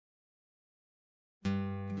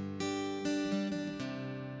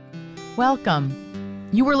Welcome.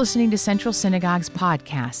 You are listening to Central Synagogue's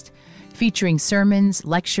podcast, featuring sermons,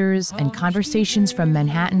 lectures, and conversations from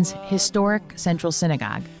Manhattan's historic Central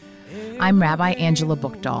Synagogue. I'm Rabbi Angela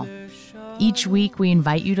Buchdahl. Each week, we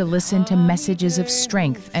invite you to listen to messages of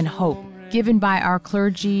strength and hope given by our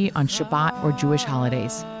clergy on Shabbat or Jewish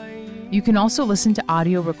holidays. You can also listen to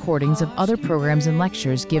audio recordings of other programs and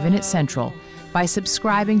lectures given at Central by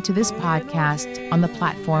subscribing to this podcast on the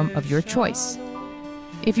platform of your choice.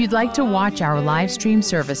 If you'd like to watch our live stream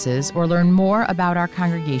services or learn more about our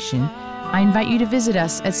congregation, I invite you to visit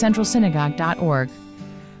us at centralsynagogue.org.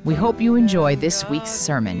 We hope you enjoy this week's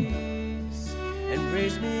sermon. And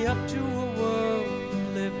raise me up to a world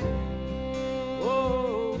of living,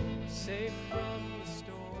 oh, safe from the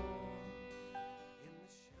storm.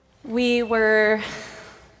 We were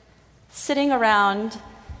sitting around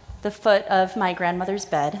the foot of my grandmother's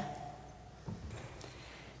bed.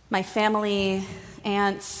 My family,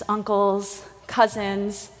 aunts, uncles,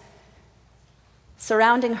 cousins,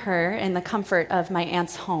 surrounding her in the comfort of my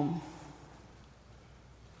aunt's home.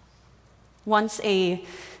 Once a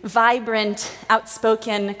vibrant,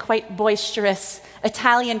 outspoken, quite boisterous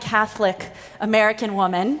Italian Catholic American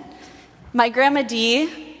woman, my Grandma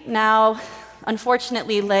Dee now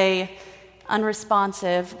unfortunately lay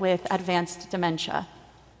unresponsive with advanced dementia.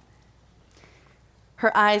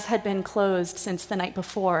 Her eyes had been closed since the night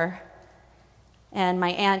before, and my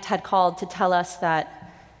aunt had called to tell us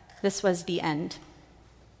that this was the end.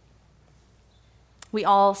 We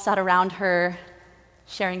all sat around her,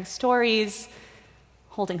 sharing stories,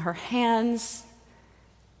 holding her hands,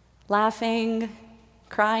 laughing,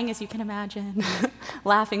 crying, as you can imagine,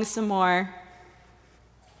 laughing some more.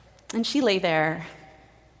 And she lay there,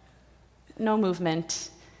 no movement,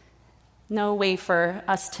 no way for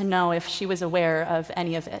us to know if she was aware of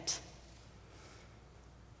any of it.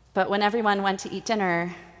 But when everyone went to eat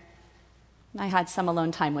dinner, I had some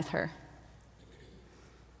alone time with her.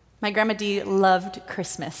 My Grandma Dee loved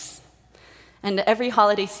Christmas, and every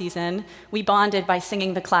holiday season, we bonded by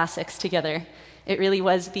singing the classics together. It really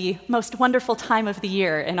was the most wonderful time of the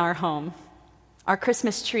year in our home. Our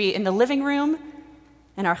Christmas tree in the living room,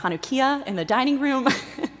 and our Hanukkah in the dining room,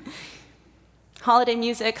 holiday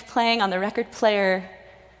music playing on the record player,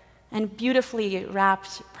 and beautifully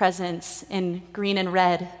wrapped presents in green and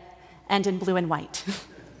red and in blue and white.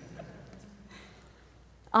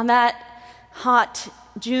 On that hot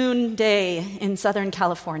June day in Southern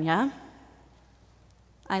California,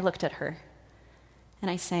 I looked at her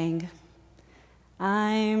and I sang,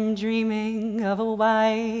 "I'm dreaming of a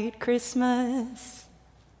white Christmas."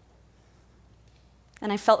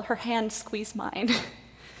 And I felt her hand squeeze mine.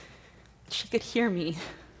 She could hear me.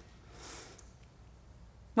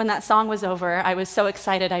 When that song was over, I was so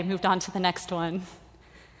excited I moved on to the next one.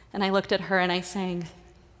 And I looked at her and I sang,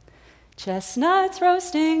 "Chestnuts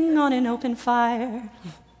roasting on an open fire."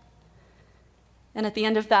 And at the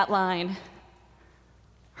end of that line,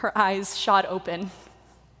 her eyes shot open.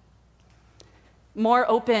 More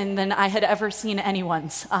open than I had ever seen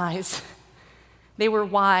anyone's eyes. They were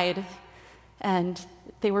wide and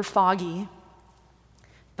they were foggy,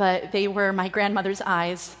 but they were my grandmother's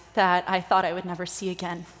eyes that I thought I would never see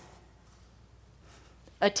again.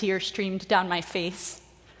 A tear streamed down my face.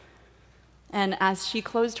 And as she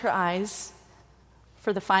closed her eyes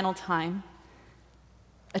for the final time,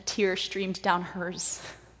 a tear streamed down hers.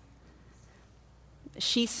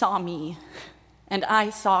 She saw me, and I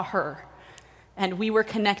saw her, and we were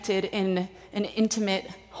connected in an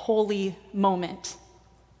intimate, holy moment.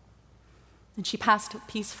 And she passed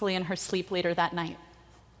peacefully in her sleep later that night.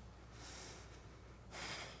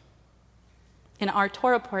 In our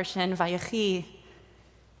Torah portion, Vayechi,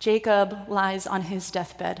 Jacob lies on his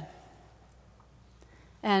deathbed.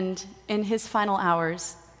 And in his final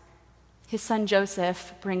hours, his son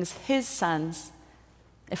Joseph brings his sons,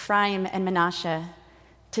 Ephraim and Manasseh,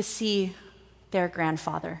 to see their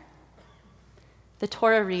grandfather. The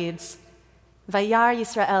Torah reads, Vayar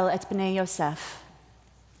Yisrael et bnei Yosef.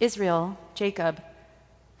 Israel, Jacob,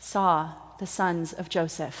 saw the sons of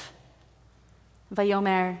Joseph.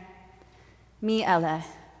 Vayomer, mi eleh.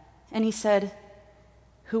 And he said,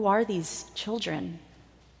 "Who are these children?"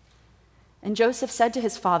 And Joseph said to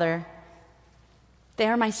his father, "They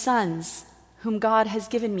are my sons, whom God has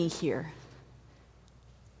given me here."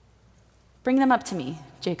 "Bring them up to me,"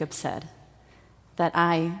 Jacob said, "that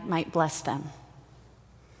I might bless them."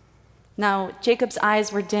 Now, Jacob's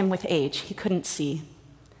eyes were dim with age. He couldn't see.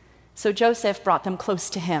 So Joseph brought them close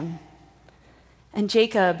to him. And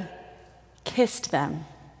Jacob kissed them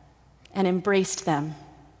and embraced them.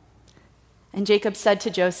 And Jacob said to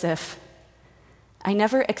Joseph, "I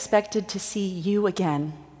never expected to see you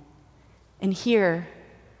again, And here,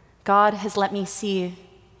 God has let me see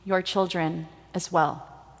your children as well.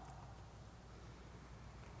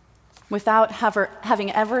 Without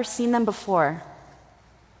having ever seen them before,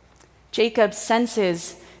 Jacob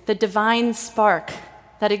senses the divine spark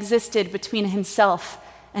that existed between himself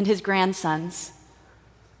and his grandsons.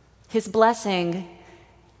 His blessing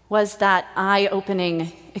was that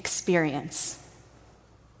eye-opening experience.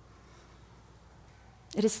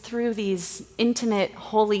 It is through these intimate,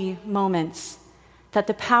 holy moments that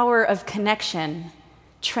the power of connection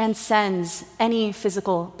transcends any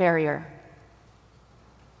physical barrier.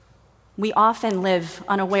 We often live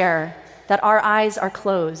unaware that our eyes are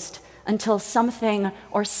closed until something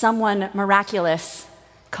or someone miraculous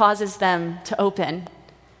causes them to open.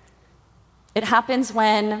 It happens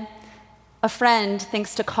when a friend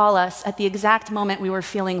thinks to call us at the exact moment we were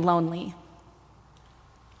feeling lonely.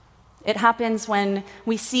 It happens when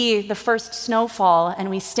we see the first snowfall and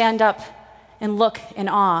we stand up and look in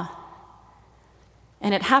awe.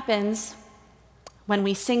 And it happens when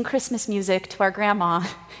we sing Christmas music to our grandma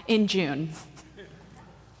in June.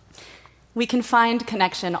 We can find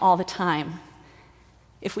connection all the time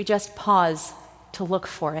if we just pause to look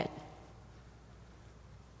for it.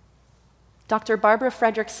 Dr. Barbara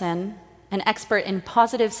Fredrickson, an expert in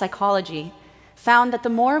positive psychology, found that the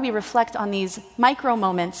more we reflect on these micro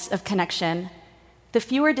moments of connection, the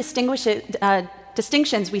fewer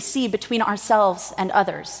distinctions we see between ourselves and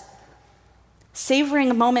others.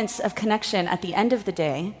 Savoring moments of connection at the end of the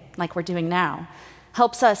day, like we're doing now,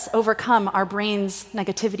 helps us overcome our brain's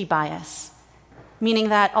negativity bias, meaning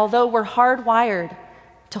that although we're hardwired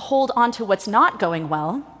to hold on to what's not going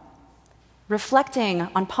well, reflecting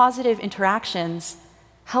on positive interactions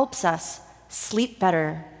helps us sleep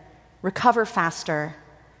better, recover faster,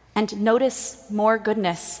 and notice more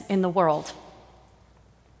goodness in the world.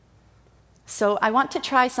 So I want to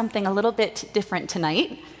try something a little bit different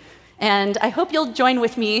tonight, and I hope you'll join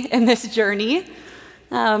with me in this journey.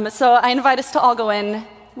 So I invite us to all go in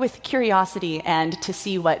with curiosity and to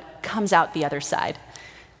see what comes out the other side.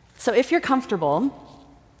 So if you're comfortable,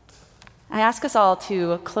 I ask us all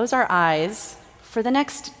to close our eyes for the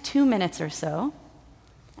next 2 minutes or so,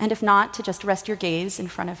 and if not, to just rest your gaze in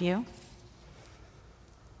front of you.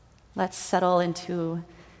 Let's settle into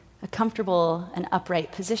a comfortable and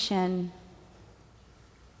upright position,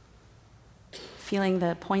 feeling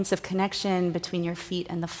the points of connection between your feet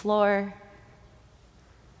and the floor,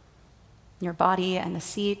 your body and the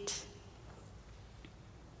seat.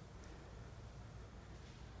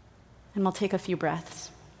 And we'll take a few breaths.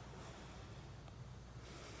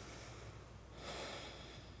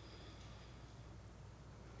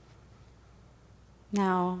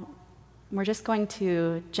 Now, we're just going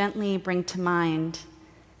to gently bring to mind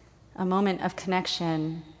a moment of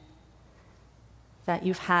connection that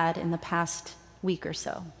you've had in the past week or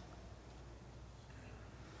so.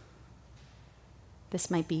 This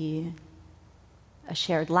might be a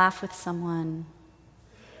shared laugh with someone,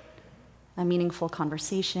 a meaningful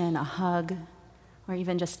conversation, a hug, or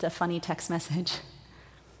even just a funny text message.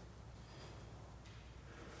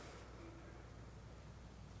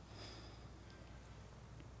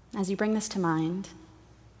 As you bring this to mind,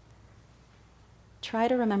 try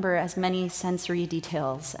to remember as many sensory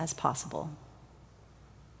details as possible.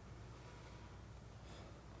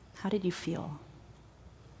 How did you feel?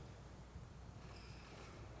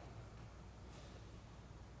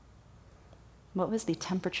 What was the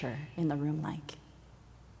temperature in the room like?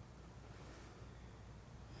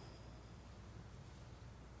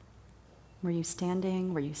 Were you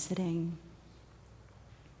standing? Were you sitting?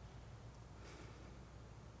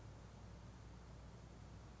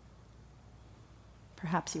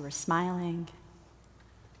 Perhaps you were smiling.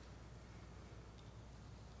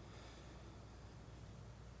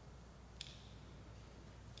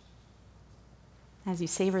 As you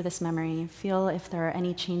savor this memory, feel if there are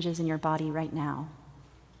any changes in your body right now.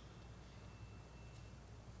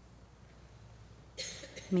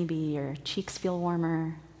 Maybe your cheeks feel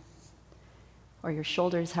warmer, or your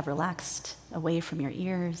shoulders have relaxed away from your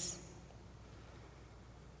ears.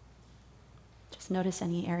 Just notice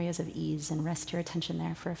any areas of ease and rest your attention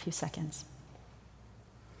there for a few seconds.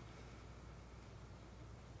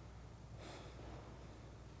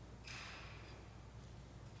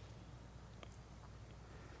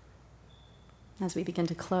 As we begin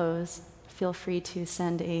to close, feel free to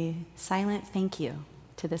send a silent thank you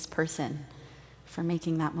to this person for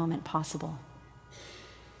making that moment possible.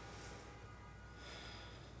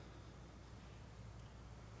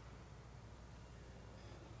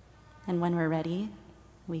 And when we're ready,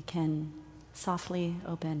 we can softly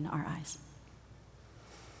open our eyes.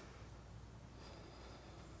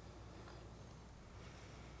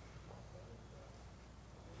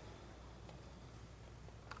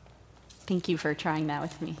 Thank you for trying that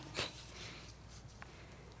with me.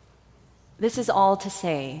 This is all to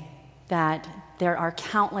say that there are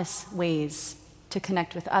countless ways to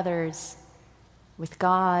connect with others, with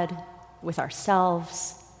God, with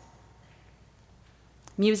ourselves.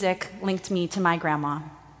 Music linked me to my grandma.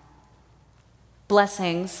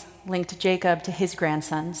 Blessings linked Jacob to his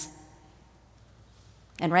grandsons.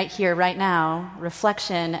 And right here, right now,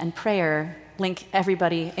 reflection and prayer link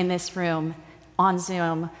everybody in this room, on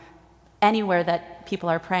Zoom, anywhere that people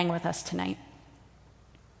are praying with us tonight,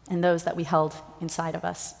 and those that we held inside of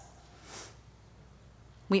us.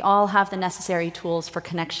 We all have the necessary tools for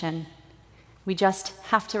connection. We just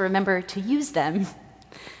have to remember to use them,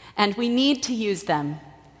 and we need to use them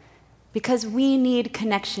because we need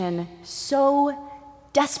connection so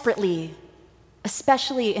desperately,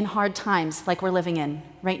 especially in hard times like we're living in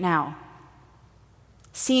right now.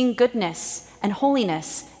 Seeing goodness and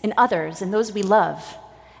holiness in others and those we love,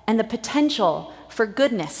 and the potential for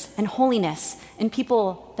goodness and holiness in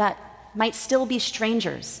people that might still be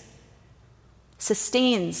strangers,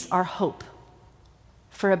 sustains our hope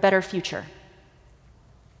for a better future.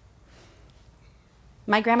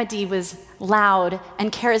 My Grandma Dee was loud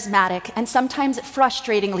and charismatic and sometimes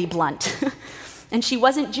frustratingly blunt. And she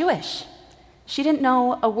wasn't Jewish. She didn't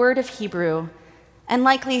know a word of Hebrew and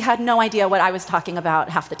likely had no idea what I was talking about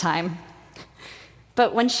half the time.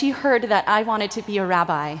 But when she heard that I wanted to be a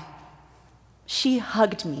rabbi, she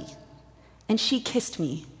hugged me and she kissed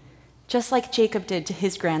me, just like Jacob did to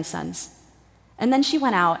his grandsons. And then she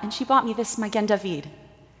went out and she bought me this Magen David,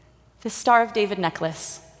 this Star of David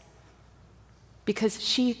necklace, because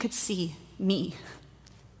she could see me.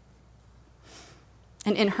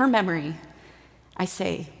 And in her memory, I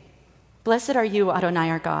say, "Blessed are you, Adonai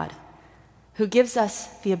our God, who gives us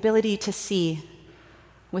the ability to see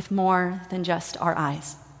with more than just our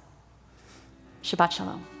eyes." Shabbat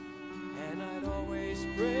Shalom. And I'd always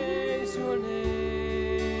praise your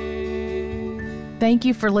name. Thank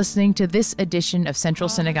you for listening to this edition of Central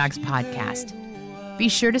Synagogue's podcast. Be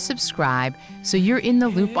sure to subscribe so you're in the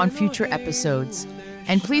loop on future episodes.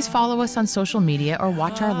 And please follow us on social media or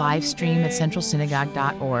watch our live stream at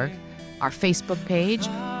centralsynagogue.org, our Facebook page,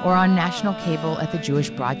 or on national cable at the Jewish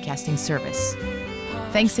Broadcasting Service.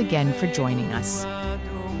 Thanks again for joining us.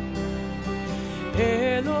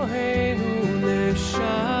 Eloheinu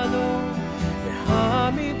leshano,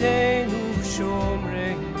 v'hamidei